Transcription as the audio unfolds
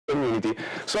community.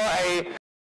 So I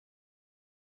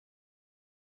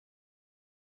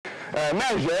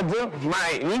measured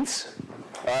my needs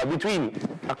between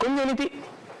a community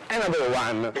and another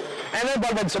one. And I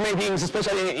involved so many things,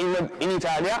 especially in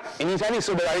Italy,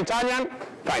 so they are Italian,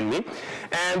 find me.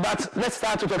 But let's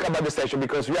start to talk about the extension,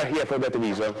 because we are here for that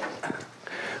reason.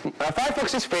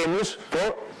 Firefox is famous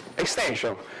for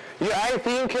extension. I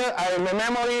think, I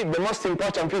remember, the most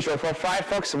important feature for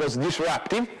Firefox was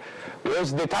disruptive,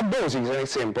 was the tab browsing, as an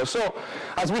example. So,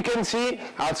 as we can see,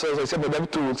 also as I said with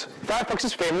DevTools, Firefox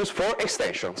is famous for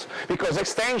extensions, because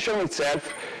extension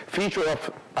itself, feature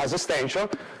of as extension,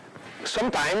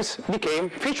 sometimes became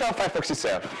feature of Firefox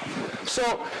itself. So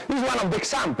this is one of the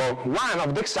example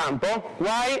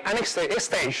why an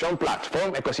extension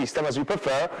platform, ecosystem as we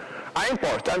prefer, are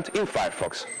important in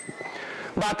Firefox.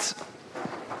 But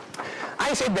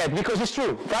I say that because it's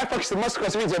true. Firefox is the most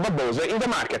conservative web browser in the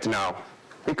market now.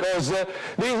 Because there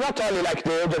is not only like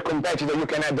the other competitor, you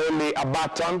can add only a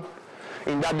button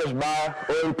in the address bar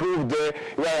or improve the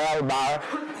URL bar.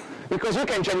 Because you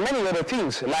can change many other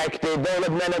things, like the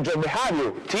development manager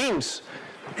behavior, themes,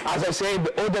 as I said,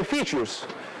 other features.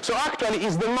 So actually,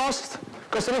 it's the most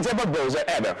customizable browser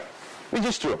ever, which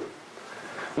is true.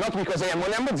 Not because I am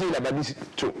on Mozilla, but this is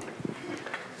true.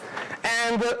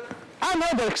 And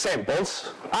another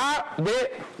examples are the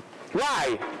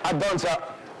why addons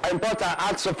are important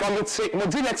also from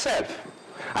Mozilla itself.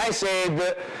 I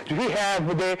said we have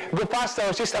the Go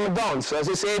Faster system addons. As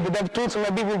I said, the DevTools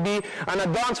maybe will be an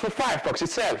addons for Firefox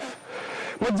itself.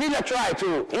 Mozilla tried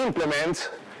to implement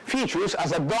features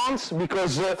as addons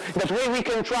because that way we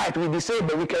can try to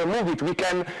disable, we can remove it,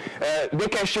 they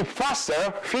can ship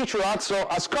faster, feature also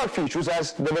as core features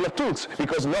as develop tools,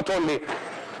 because not only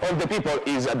all the people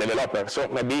is a developer, so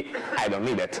maybe I don't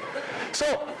need it.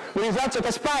 So the results of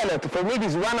test pilot, for me,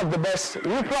 is one of the best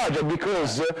new projects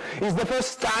because it's the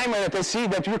first time that I see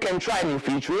that you can try a new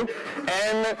feature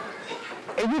and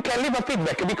you can leave a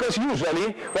feedback, because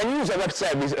usually when you use a web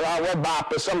service, a web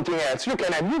app or something else, you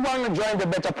can have, you want to join the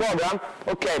beta program,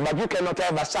 okay, but you cannot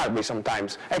have a survey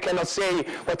sometimes. I cannot say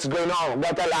what's going on,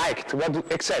 what I liked,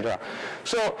 etc.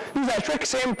 So these are two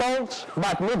examples,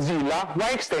 but Mozilla,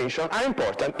 why extension are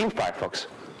important in Firefox.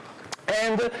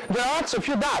 And there are also a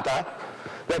few data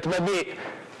that maybe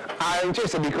are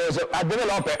interesting, because as a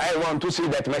developer I want to see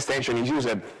that my extension is used,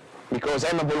 because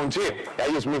I'm a volunteer, I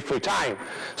use my free time.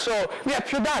 So we have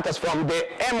few data from the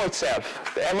EMO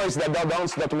itself. The EMO is the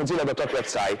addons.mozilla.org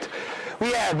website.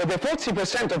 We have the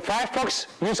 40% of Firefox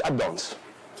use addons.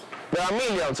 There are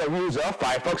millions of users of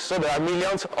Firefox, so there are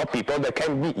millions of people that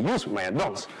can use my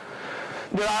addons.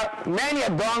 There are many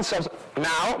addons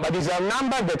now, but these are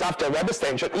numbers that after web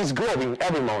extension is growing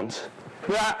every month.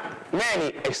 There are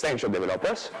many extension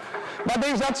developers, but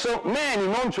there is also many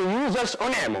monthly users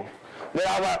on EMO. They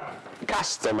are a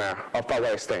customer of our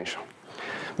extension.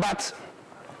 But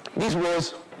this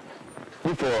was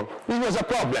before. This was a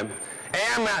problem. I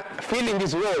am filling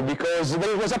this role because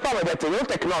there was a problem that the old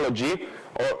technology,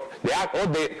 or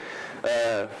the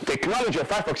technology of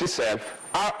Firefox itself,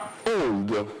 are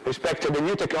old with respect to the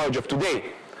new technology of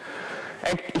today.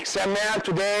 XML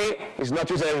today is not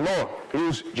used anymore. We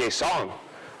use JSON.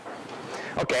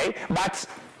 Okay, but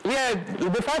yeah,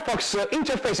 the Firefox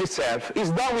interface itself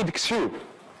is done with XU.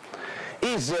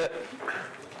 Is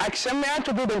XML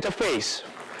to do the interface,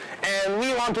 and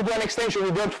we want to do an extension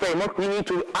with the old framework. We need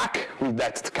to act with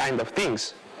that kind of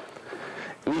things.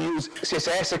 We use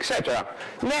CSS, etc.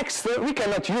 Next, we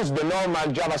cannot use the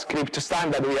normal JavaScript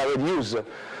standard we already use.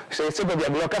 So it's about the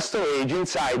local storage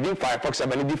inside in Firefox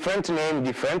have a different name,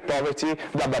 different property,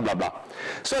 blah, blah, blah, blah.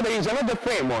 So there is another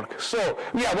framework. So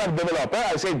we are web developer,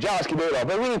 I say JavaScript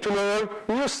developer, we need to learn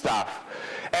new stuff.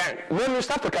 And learn new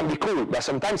stuff can be cool, but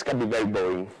sometimes can be very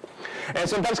boring. And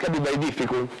sometimes can be very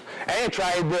difficult. And I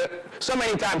tried so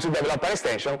many times to develop an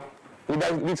extension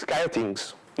with these kind of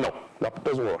things. No, that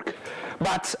doesn't work.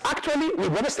 But actually, with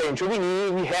web extension,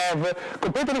 we have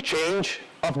completely changed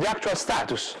of the actual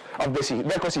status of the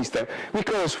ecosystem.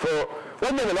 Because for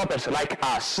web developers like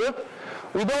us,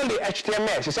 with only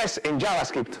HTML, CSS, and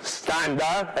JavaScript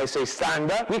standard, I say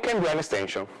standard, we can do an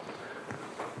extension.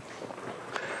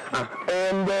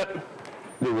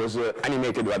 It was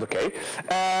animated, but okay.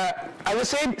 As I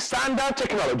said, standard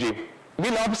technology. We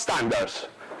love standards.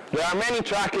 There are many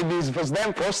trackages for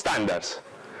them for standards.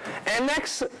 And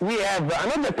next, we have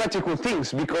another practical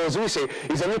things, because we say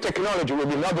it's a new technology with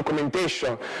no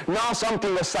documentation, now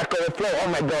something with Stack Overflow, oh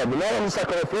my God, no Stack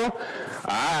Overflow?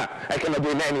 I cannot do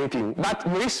anything. But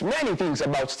there is many things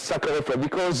about Stack Overflow,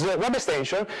 because web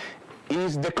extension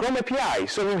is the Chrome API,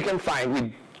 so we can find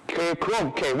with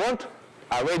Chrome keyword,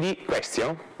 a ready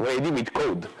question, ready with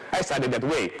code. I started that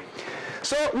way.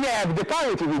 So we have the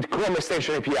parity with Chrome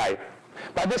extension API,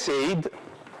 but they said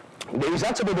there is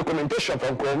also the documentation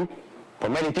from Chrome for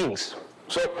many things.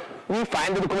 So we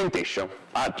find the documentation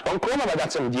on Chrome, but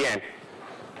that's on the end,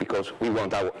 because we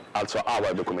want also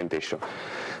our documentation.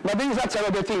 But there is also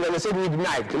another thing, as I said with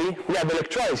nightly, we have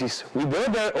electrolysis. With the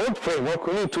other old framework,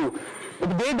 we need to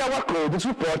update our code to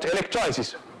support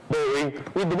electrolysis. Boring.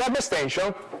 With the web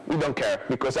extension, we don't care,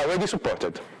 because it's already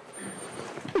supported.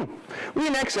 We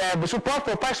next have support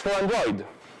for Firefox for Android.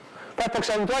 Firefox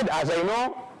Android, as I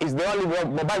know, is the only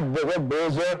mobile web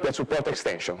browser that supports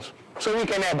extensions. So we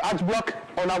can have adblock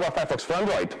on our Firefox for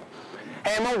Android.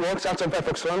 Ammo works also on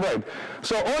Firefox for Android.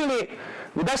 So only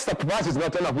the desktop was is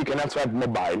not enough, we can also have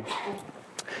mobile.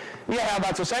 We have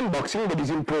also sandboxing that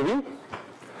is improving.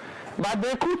 But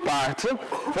the cool part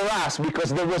for us,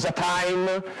 because there was a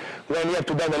time when you had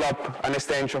to develop an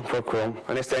extension for Chrome,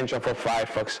 an extension for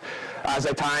Firefox, as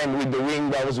a time with the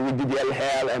Windows, with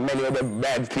DLL and many other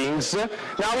bad things.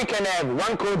 Now we can have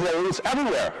one code that rules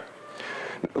everywhere.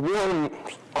 Run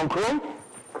on Chrome,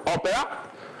 Opera,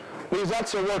 is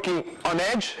also working on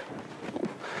Edge,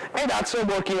 and also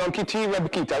working on Qt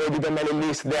WebKit. I already did a mailing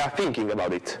list, they are thinking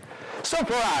about it. So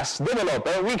for us,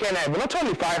 developer, we can have not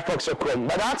only Firefox or Chrome,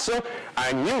 but also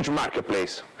a huge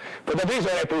marketplace. For that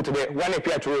reason, I put the one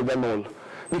API to rule them all.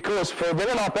 Because for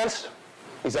developers,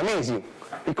 it's amazing,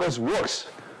 because it works.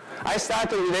 I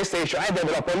started with WebExtension, I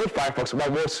developed only Firefox,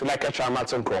 but works like a charm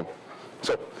also on Chrome.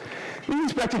 So this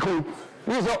is pretty cool.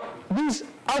 This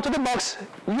out of the box,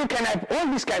 you can have all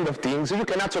these kind of things. You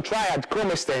can also try at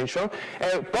Chrome extension,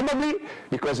 probably,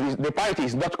 because the parity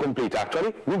is not complete actually,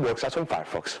 it works also on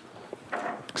Firefox.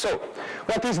 So,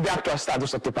 what is the actual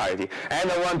status of the parity? I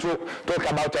don't want to talk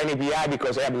about any API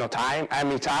because I have no time. I'm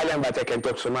Italian, but I can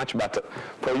talk so much, but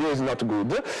for you it's not good.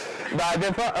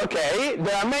 But, okay,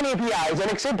 there are many APIs. An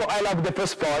example, I love the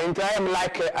first point. I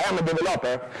am a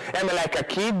developer. I'm like a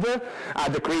kid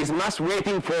at the Christmas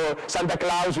waiting for Santa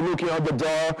Claus looking at the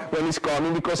door when he's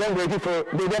coming because I'm waiting for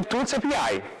the DevTools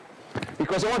API.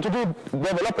 Because I want to do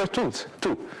developer tools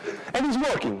too. And it's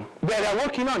working. They are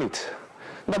working on it.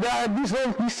 But there are this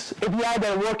API that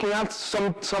are working out, some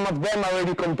of them are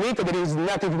already complete. There is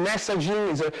native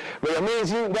messaging, it's very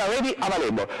amazing. They are already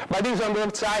available. But this on the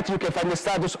website, you can find the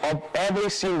status of every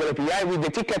single API with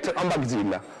the ticket on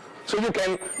Bugzilla. So you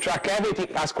can track everything,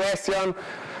 ask questions,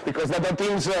 because the other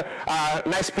teams are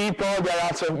nice people, they are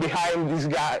also behind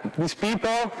these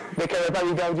people, they can reply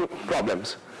without you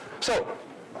problems. So,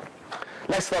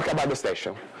 let's talk about the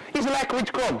station. It's like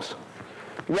with Chromes.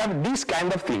 We have these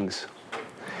kind of things.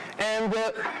 And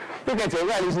you can say,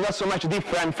 well, it's not so much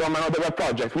different from another web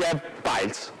project. We have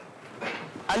files,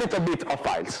 a little bit of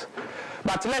files.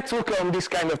 But let's look on these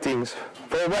kind of things.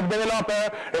 For a web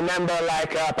developer, remember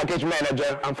like a package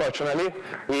manager, unfortunately.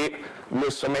 We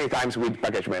lose so many times with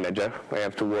package manager. We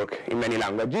have to work in many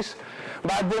languages.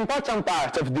 But the important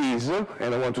part of this,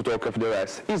 and I want to talk of the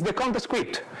rest, is the content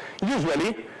script.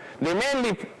 Usually, the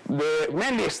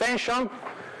mainly extension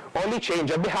only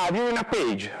change a behavior in a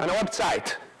page, on a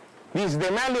website. This is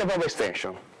the mainly of our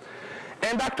extension.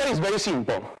 And actually it's very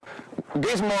simple.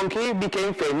 This monkey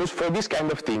became famous for this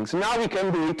kind of things. Now we can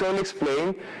do it, only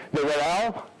explain the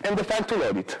URL and the file to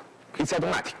load it. It's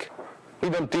automatic. We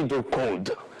don't need to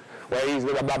code. Where is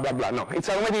the blah, blah, blah. No, it's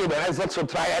automatic. Let's also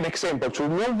try an example to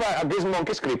move this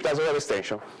monkey script as a web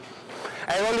extension.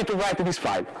 I only to write this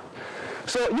file.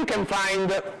 So you can find,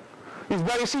 it's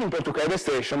very simple to create a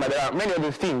station, but there are many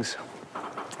other things.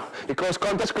 Because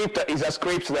content script is a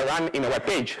script that run in a web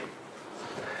page.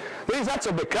 There is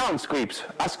also background scripts,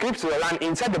 a script that run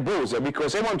inside the browser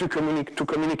because I want to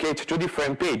communicate to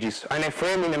different pages, and I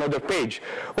frame in another page.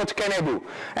 What can I do?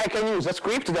 I can use a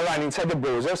script that run inside the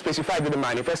browser, specified in the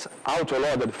manifest,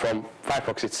 auto-loaded from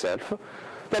Firefox itself,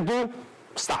 that do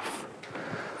stuff.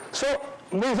 So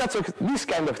there is also these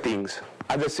kind of things.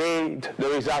 As I said,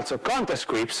 there is also content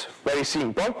scripts, very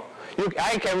simple.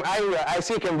 I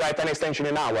can write an extension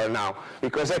in an hour now,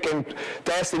 because I can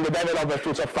test in the developer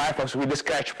tools of Firefox with the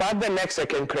Scratchpad, then next I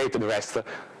can create the rest,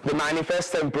 the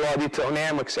manifest, upload it on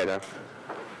AM, etc.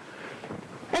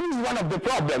 And this is one of the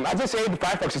problems. As I said,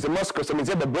 Firefox is the most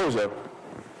customizable browser.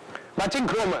 But in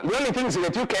Chrome, the only things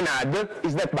that you can add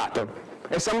is that button.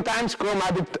 And sometimes Chrome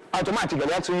add it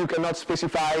automatically, also you cannot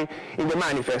specify in the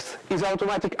manifest. It's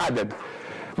automatic added.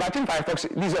 But in Firefox,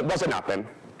 this doesn't happen.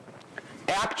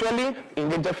 Actually, in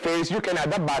the interface, you can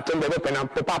add a button that opens a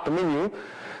pop-up menu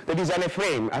that is an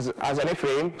A-frame, as an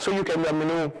A-frame, so you can do a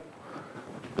menu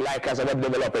like as a web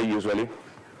developer usually.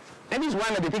 And this is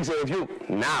one of the things that you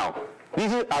now.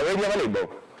 This is already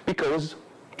available because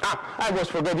I was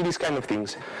forgetting these kind of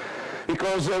things.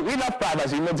 Because we love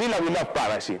privacy, Mozilla, we love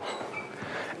privacy.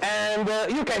 And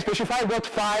you can specify what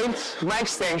files my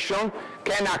extension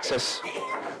can access.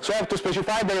 So I have to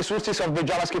specify the resources of the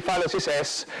JavaScript file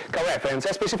CSS reference.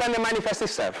 I specify the manifest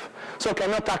itself. So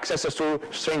cannot access to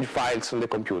strange files on the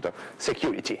computer.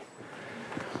 Security.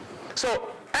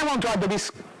 So I want to add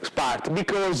this part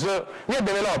because we are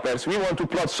developers. We want to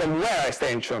plot some where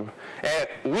extension.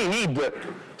 We need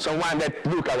someone that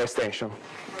look our extension.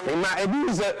 And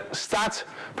this starts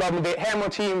from the Emo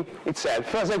team itself.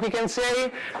 First, like we can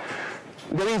say,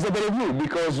 there is a review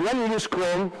because when you use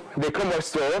Chrome, the Chrome Web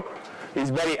Store is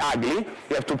very ugly.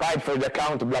 You have to pay for the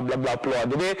account, blah, blah, blah,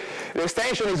 upload. The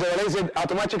extension is released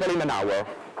automatically in an hour.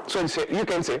 So you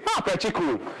can say, pretty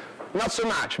cool. Not so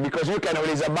much, because you can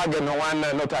release a bug and no one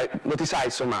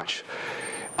notices so much.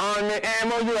 On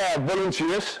Emo, you have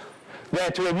volunteers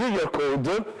that review your code.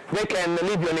 They can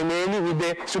leave you an email with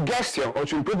the suggestion or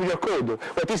to improve your code.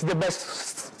 What is the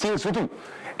best thing to do?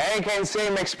 I can say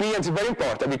my experience is very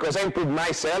important because I improve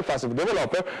myself as a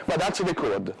developer, but also the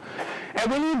code.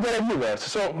 And we need the reviewers,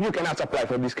 so you cannot apply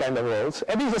for this kind of roles.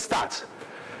 And this is the stats.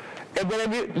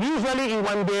 Usually in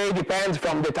one day, depends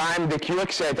from the time, the queue,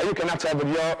 etc. You cannot have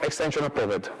your extension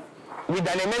approved. With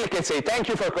an email, you can say, thank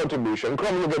you for contribution.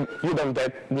 Chrome, you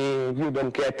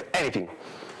don't get anything.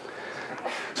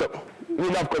 So, we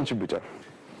love contributor.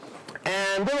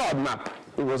 And the roadmap,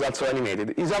 it was also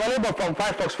animated, is available from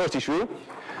Firefox 42.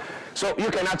 So you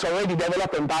can also already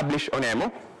develop and publish on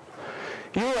Emo.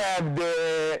 You have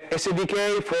the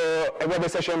SDK for a web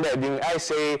extension embedding. I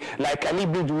say like an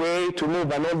hybrid way to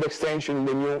move an old extension in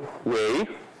the new way,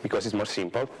 because it's more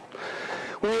simple.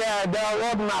 We have the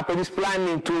roadmap that is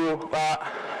planning to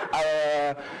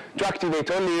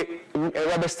activate only a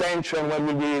web extension when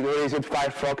we will release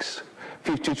Firefox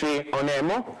 53 on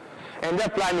Emo. And they're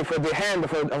planning for the end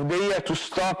of the year to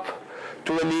stop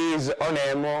to release on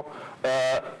Emo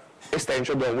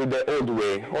extension done with the old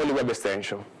way, only web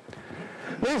extension.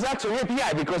 There is also an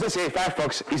API because they say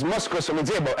Firefox is most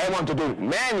customizable. I want to do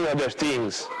many other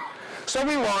things. So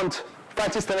we want file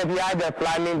system API, they're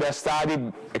planning, they're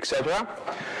studied, etc.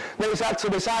 There is also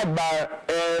the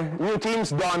sidebar, new teams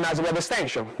done as a web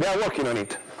extension. They are working on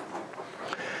it.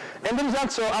 And there is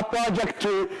also a project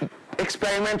to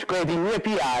experiment creating new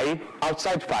API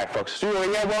outside Firefox. So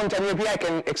you want a new API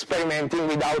can experimenting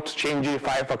without changing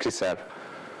Firefox itself.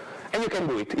 And you can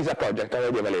do it. It's a project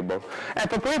already available. And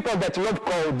for people that love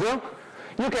code,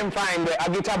 you can find a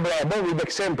GitHub repo with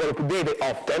example updated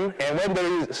often, and when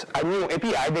there is a new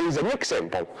API, there is a new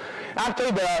example.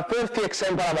 Actually, there are 30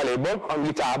 examples available on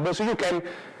GitHub, so you can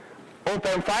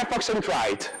open Firefox and try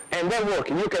it, and then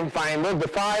working. You can find all the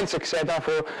files, etc.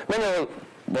 for many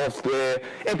of the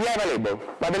API available.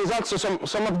 But there is also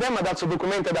some of them are also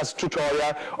documented as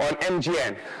tutorial on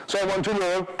MGN. So I want to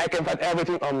learn, I can find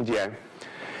everything on MGN.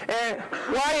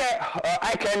 Why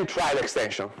I can try the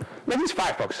extension? That is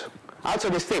Firefox. Also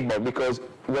the stable, because it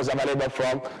was available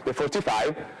from the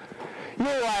 45. You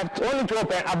have only to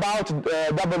open about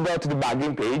double dot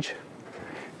debugging page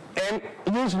and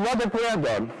use loaded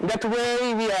addon. That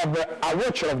way we have a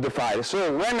watcher of the file.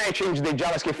 So when I change the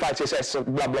JavaScript file CSS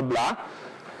blah blah blah,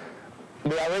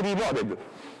 they are already loaded.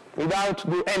 Without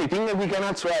do anything, we can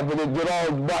also have the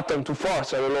reload button to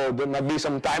force a reload. Maybe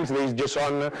sometimes there is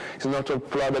JSON is not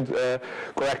uploaded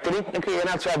correctly. And we can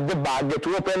also have debug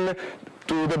to open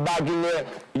to debugging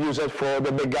users for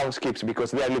the background scripts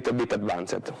because they are a little bit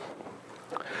advanced.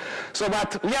 So,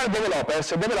 but we are developers.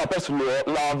 Developers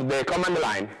love the command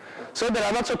line. So there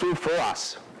are lots of tools for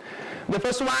us. The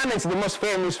first one is the most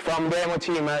famous from the Emo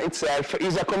team itself,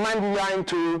 is a command line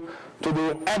to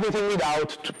do everything without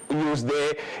to use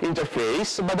the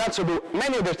interface, but also do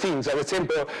many other things, for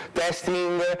example,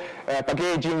 testing,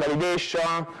 packaging,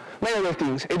 validation, many other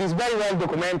things. It is very well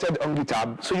documented on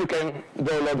GitHub, so you can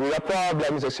download without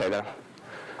problems, etc.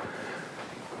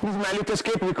 This is my little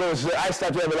script because I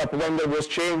started to develop when there was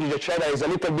change, etc. Is a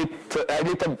little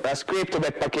script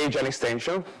that package an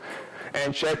extension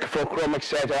and check for Chrome,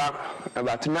 etc.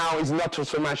 But now it's not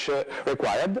so much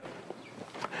required.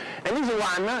 And this is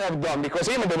one I've done because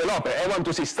I'm a developer. I want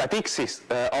to see statistics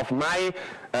of my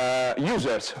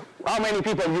users. How many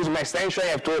people use my extension? I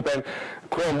have to open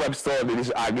Chrome Web Store, that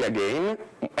is ugly again.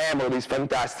 Emo is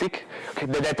fantastic. Okay,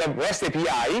 that have REST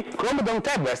API. Chrome don't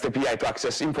have REST API to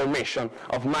access information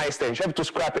of my extension. I have to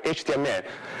scrape HTML.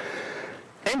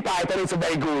 In Python, it's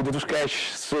very good to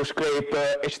scrape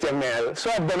HTML.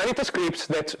 So I've done a little scripts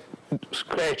that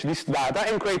scratch this data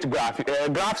and create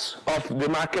graphs of the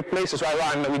marketplace. So I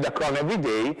run with the cron every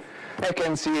day. I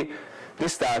can see the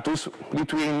status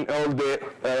between all the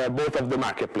both of the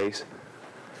marketplace.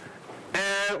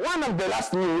 And one of the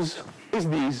last news is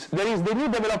this. There is the new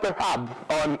developer hub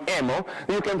on Emo.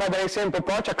 You can find an example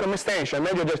project, WebExtension,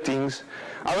 many other things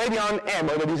already on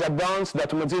Emo. That is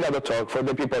addons.mozilla.org for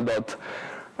the people that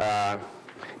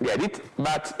get it.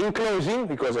 But in closing,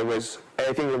 because I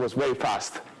think it was very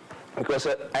fast, because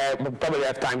I probably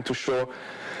have time to show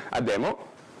a demo.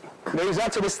 There is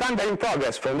also the standard in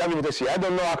progress from thisyear. I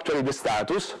don't know actually the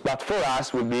status, but for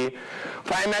us will be,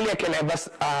 finally I can have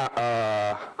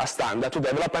a standard to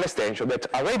develop an extension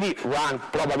that already run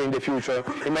probably in the future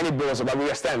in many browsers, but we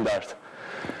are standard.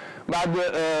 But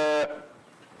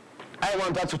I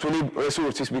want also to read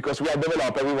resources because we are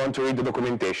developers, we want to read the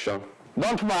documentation.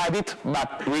 Don't write it,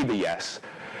 but read it, yes.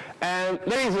 And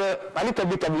there is a little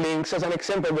bit of links. As an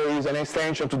example, there is an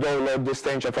extension to download the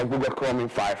extension from Google Chrome in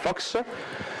Firefox.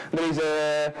 There is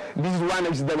this one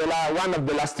is one of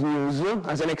the last news.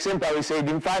 As an example, I will say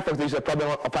in Firefox there is a problem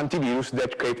of antivirus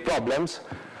that create problems.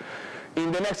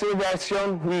 In the next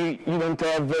version, we even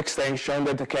have extension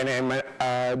that can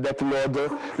that load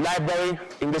library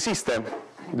in the system,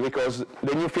 because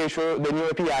the new feature, the new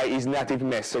API is native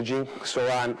messaging, so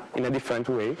on in a different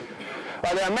way.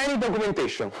 But there are many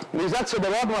documentation. There is also the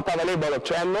roadmap available at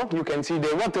Trello. You can see the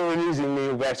what they release in the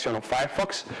new version of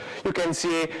Firefox. You can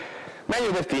see many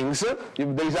other things.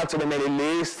 There is also the mailing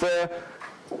list.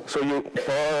 So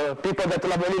for people that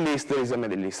love mailing list, there is a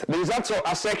mailing list. There is also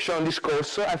a section on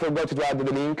discourse. I forgot to add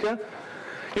the link.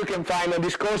 You can find a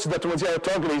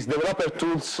discourse.mozilla.org is developer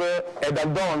tools and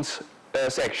addons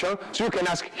section. So you can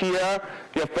ask here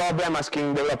your problem,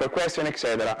 asking developer question,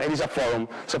 etc. It is a forum.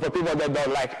 So for people that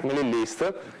don't like mailing list,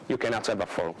 you can also have a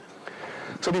forum.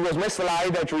 So this was my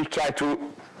slide that will try to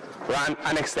run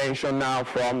an extension now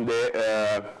from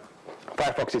the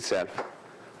Firefox itself.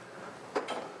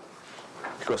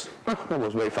 Because that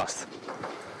was very fast.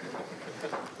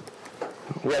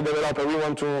 We are developers, we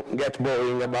want to get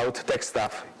boring about tech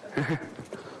stuff.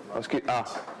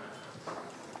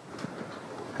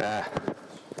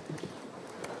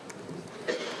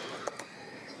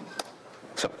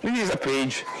 So this is a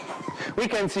page. We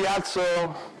can see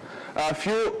also a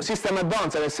few system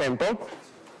add-ons, as an example,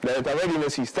 that are already in the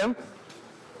system.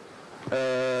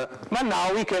 But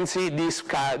now we can see these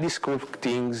cool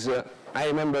things. I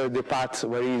remember the part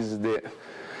where is the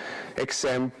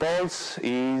examples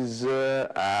is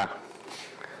I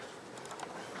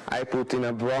put in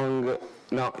a wrong,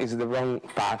 no, it's the wrong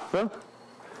path.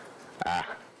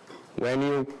 When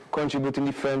you contribute in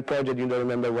different projects, you don't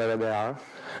remember where they are.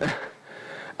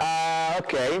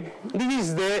 Okay, this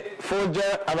is the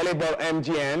folder available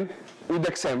MGN with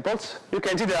examples. You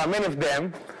can see there are many of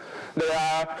them. There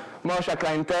are motion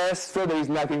client tests, there is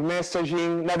native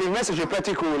messaging. Native messaging is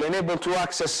pretty cool, enable to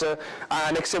access a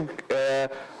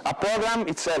program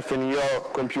itself in your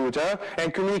computer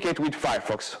and communicate with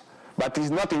Firefox. But it's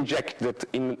not injected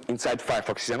inside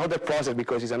Firefox. It's another process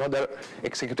because it's another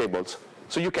executables.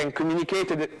 So you can communicate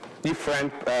the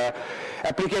different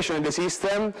applications in the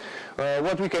system.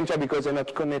 What we can try, because I'm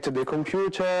not connected to the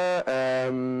computer.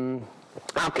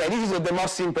 Okay, this is the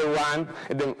most simple one.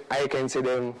 I can say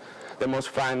the most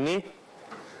funny.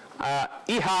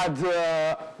 He had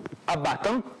a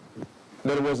button.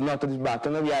 There was not this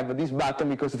button. We have this button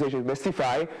because the station is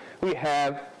Bestify. We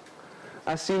have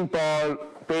a simple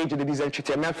page that is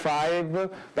HTML5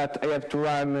 that I have to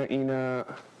run in a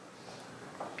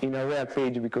real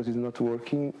page because it's not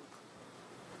working.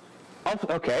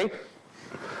 Okay.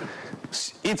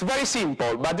 It's very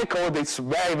simple, but the code is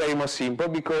very, very much simple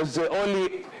because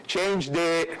only change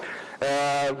the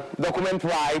document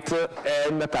right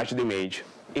and attach the image.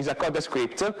 It's a code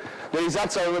script. There is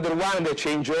also another one that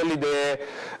changes only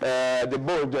the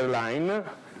borderline,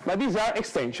 but these are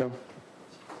extensions.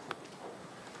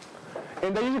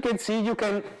 And as you can see, you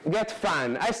can get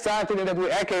fun. I started in that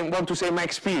way. I want to say my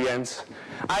experience.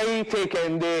 I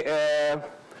taken the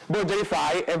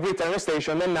Borderify, I've written an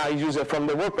extension, and now I use it from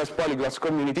the WordPress Polyglots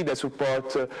community that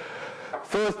support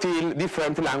 13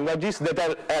 different languages that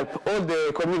help all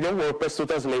the community of WordPress to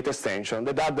translate extension.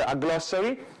 That add a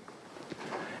glossary,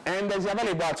 and it's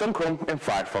available also on Chrome and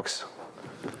Firefox.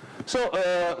 So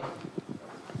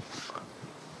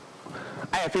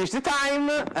I have finished the time,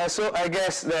 so I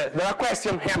guess there are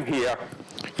questions. I'm here.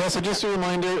 Yeah, so just a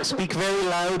reminder, speak very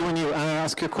loud when you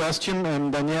ask your question,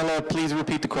 and Daniele, please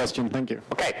repeat the question. Thank you.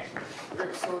 Okay.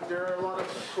 Okay, so there are a lot of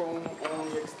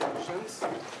Chrome-only extensions,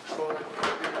 but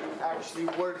they actually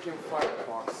work in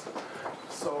Firefox.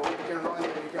 So you can run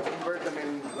it, you can convert them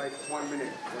in like 1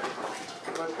 minute.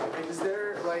 Right? But is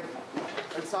there like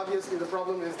it's obviously the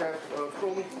problem is that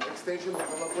Chrome extension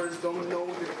developers don't know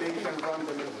that they can run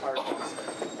them in Firefox.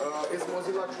 Is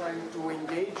Mozilla trying to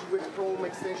engage with Chrome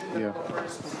extension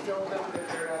developers to tell them that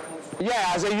their addons?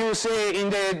 Yeah, as you say, in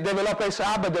the developers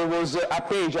hub there was a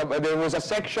page, there was a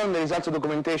section, there is also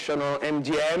documentation on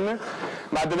MDM,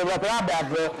 but the developer hub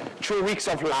have 2 weeks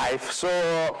of life, so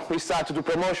we started to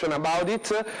promotion about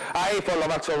it. I follow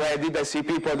also Reddit, I see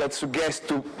people that suggest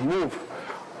to move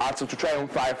also to try on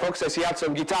Firefox. I see also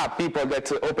on GitHub people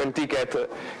that open ticket,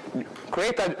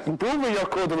 improve your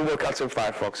code to work also in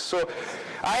Firefox. So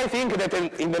I think that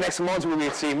in the next months we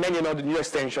will see many new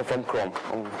extensions from Chrome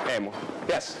on Emu.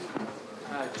 Yes?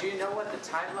 Do you know what the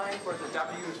timeline for the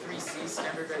W3C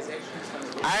standardization is going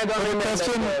to be? I don't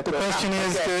remember. The question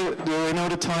is, okay. do we know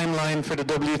the timeline for the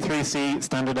W3C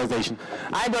standardization?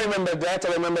 I don't remember that.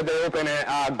 I remember they opened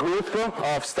a group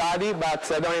of study,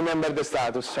 but I don't remember the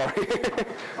status, sorry.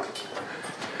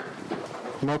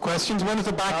 More questions? One at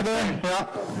the back there? Yeah.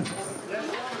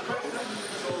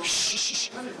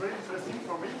 It's very interesting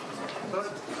for me, but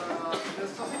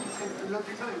there's something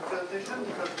illogical in presentation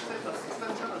because it says that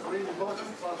extension is really important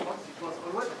for Firefox. It was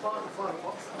always part of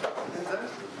Firefox, and then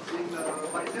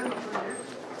by the end of the year,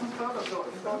 2/3 of the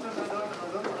important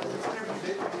addon every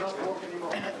day do not work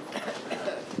anymore.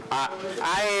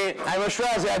 I'm not sure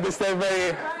as I understand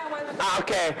very...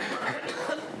 okay.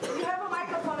 You have a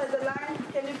microphone at the line.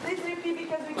 Can you please repeat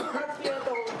because we could not hear at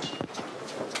all?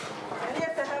 And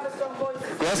yes, I have a strong voice.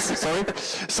 Yes, sorry.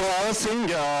 So I was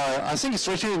saying, I think it's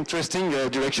really interesting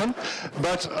direction,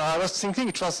 but I was thinking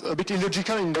it was a bit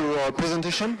illogical in the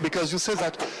presentation because you said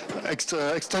that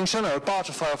extension are a part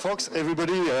of Firefox.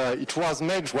 Everybody, it was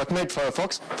what made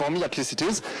Firefox. For me, at least it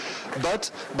is.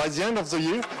 But by the end of the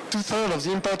year, 2/3 of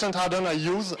the important add-on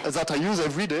that I use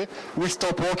every day will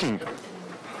stop working.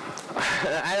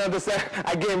 I understand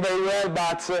again very well,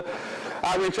 but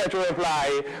I will try to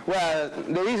reply. Well,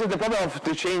 there is the problem of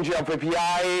the change of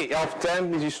API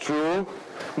often, this is true,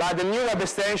 but the new web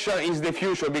extension is the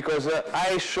future because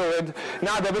I showed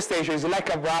now the web extension is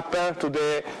like a wrapper to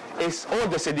the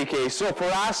old SDK. So for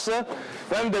us,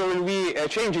 when there will be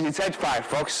changes inside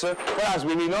Firefox, for us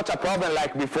will be not a problem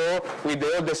like before with the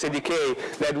old SDK,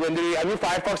 that when a new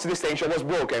Firefox extension was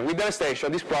broken. With the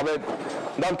extension, this problem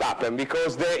don't happen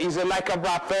because there is like a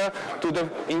wrapper to the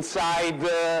inside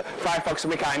Firefox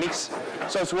mechanics,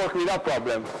 so it's working without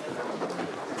problem.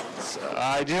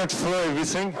 I didn't follow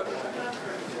everything.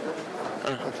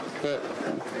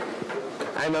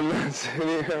 I don't know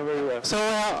very well. So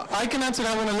I can answer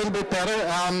that one a little bit better.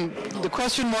 The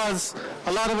question was,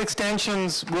 a lot of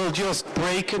extensions will just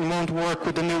break and won't work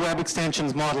with the new web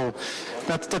extensions model.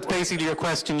 That's basically your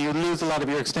question. You lose a lot of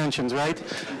your extensions, right?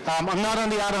 I'm not on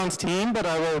the add-ons team, but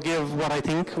I will give what I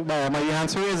think my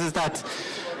answer is that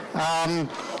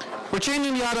we're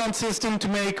changing the add-on system to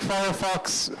make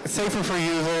Firefox safer for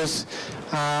users,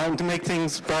 and to make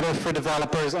things better for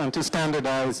developers and to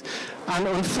standardize. And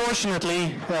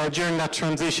unfortunately, during that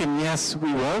transition, yes,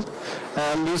 we will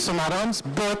lose some add-ons,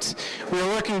 but we're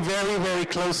working very, very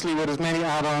closely with as many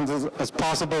add-ons as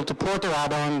possible to port their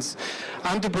add-ons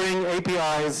and to bring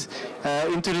APIs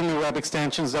into the new web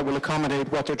extensions that will accommodate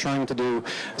what they're trying to do.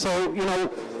 So, you know,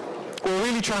 we're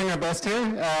really trying our best here,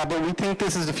 but we think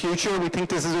this is the future. We think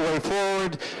this is the way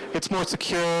forward. It's more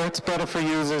secure. It's better for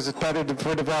users. It's better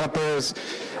for developers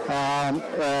all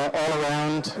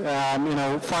around. You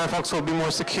know, Firefox will be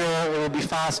more secure. It will be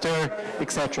faster,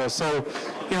 etc. So,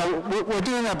 you know, we're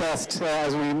doing our best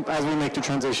as we make the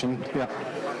transition. Yeah.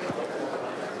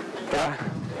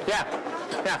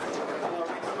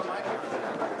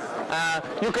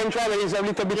 You can try, there is a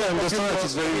little bit of understand that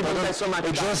is very important. So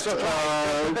much just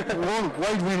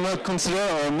why do we not consider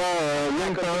a more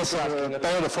long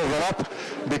period of overlap?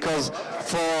 Because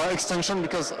for extension,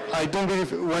 because I don't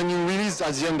believe when you release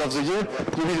at the end of the year,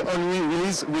 you will only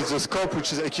release with the scope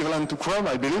which is equivalent to Chrome,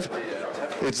 I believe.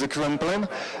 It's the current plan,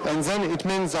 and then it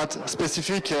means that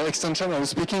specific extension I'm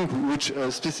speaking, which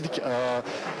specific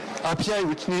API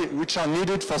which are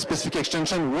needed for specific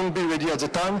extension won't be ready at the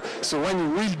time. So when you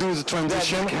will do the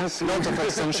transition, lot of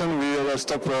extension will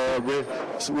stop.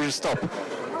 Will stop.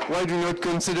 Why do you not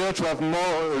consider to have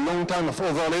more long time of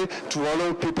overlay to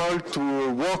allow people to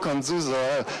work on those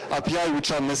API which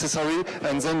are necessary,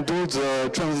 and then do the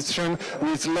transition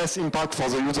with less impact for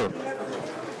the user?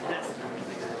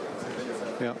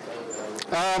 Yeah.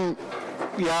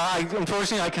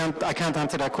 Unfortunately, I can't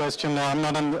answer that question. I'm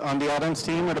not on the add-ons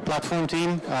team or the platform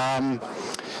team.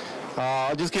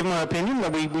 I'll just give my opinion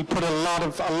that we put a lot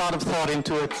of thought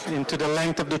into it, into the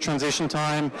length of the transition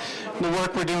time, the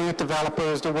work we're doing with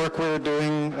developers, the work we're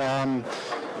doing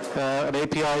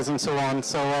APIs and so on.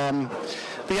 So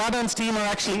the add-ons team are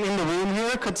actually in the room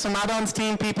here. Could some add-ons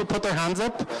team people put their hands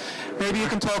up? Maybe you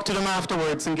can talk to them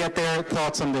afterwards and get their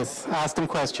thoughts on this. Ask them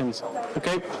questions.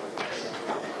 Okay?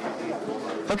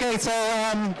 Okay, so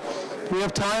we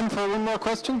have time for one more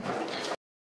question.